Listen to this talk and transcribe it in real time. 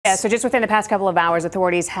Yeah, so just within the past couple of hours,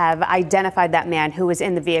 authorities have identified that man who was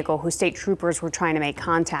in the vehicle who state troopers were trying to make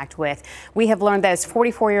contact with. We have learned that it's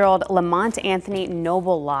 44-year-old Lemonte Anthony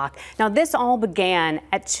Knobelock. Now, this all began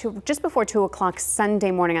at just before 2 o'clock Sunday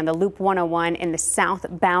morning on the Loop 101 in the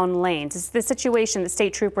southbound lanes. This is the situation that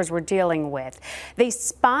state troopers were dealing with. They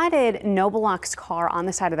spotted Knobelock's car on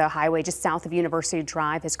the side of the highway just south of University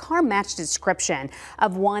Drive. His car matched a description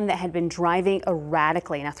of one that had been driving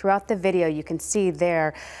erratically. Now, throughout the video, you can see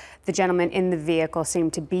there the gentleman in the vehicle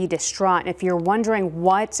seemed to be distraught. And if you're wondering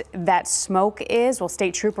what that smoke is, well,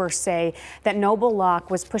 state troopers say that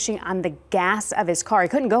Knobelock was pushing on the gas of his car. He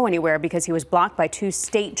couldn't go anywhere because he was blocked by 2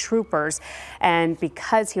 state troopers. And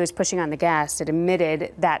because he was pushing on the gas, it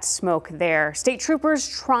emitted that smoke there. State troopers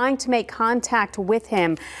trying to make contact with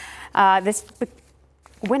him. This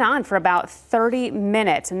went on for about 30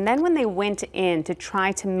 minutes. And then when they went in to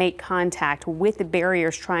try to make contact with the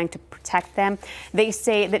barriers trying to protect them, they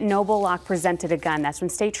say that Knobelock presented a gun. That's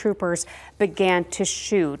when state troopers began to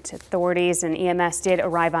shoot. Authorities and EMS did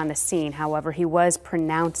arrive on the scene. However, he was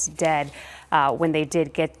pronounced dead when they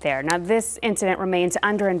did get there. Now, this incident remains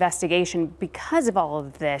under investigation because of all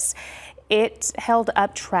of this. It held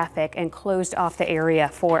up traffic and closed off the area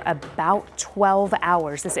for about 12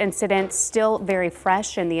 hours. This incident still very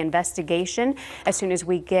fresh in the investigation. As soon as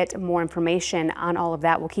we get more information on all of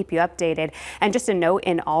that, we'll keep you updated. And just a note,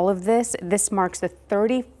 in all of this, this marks the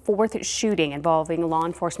 34th shooting involving law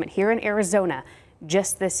enforcement here in Arizona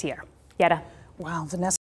just this year. Yetta. Wow, Vanessa.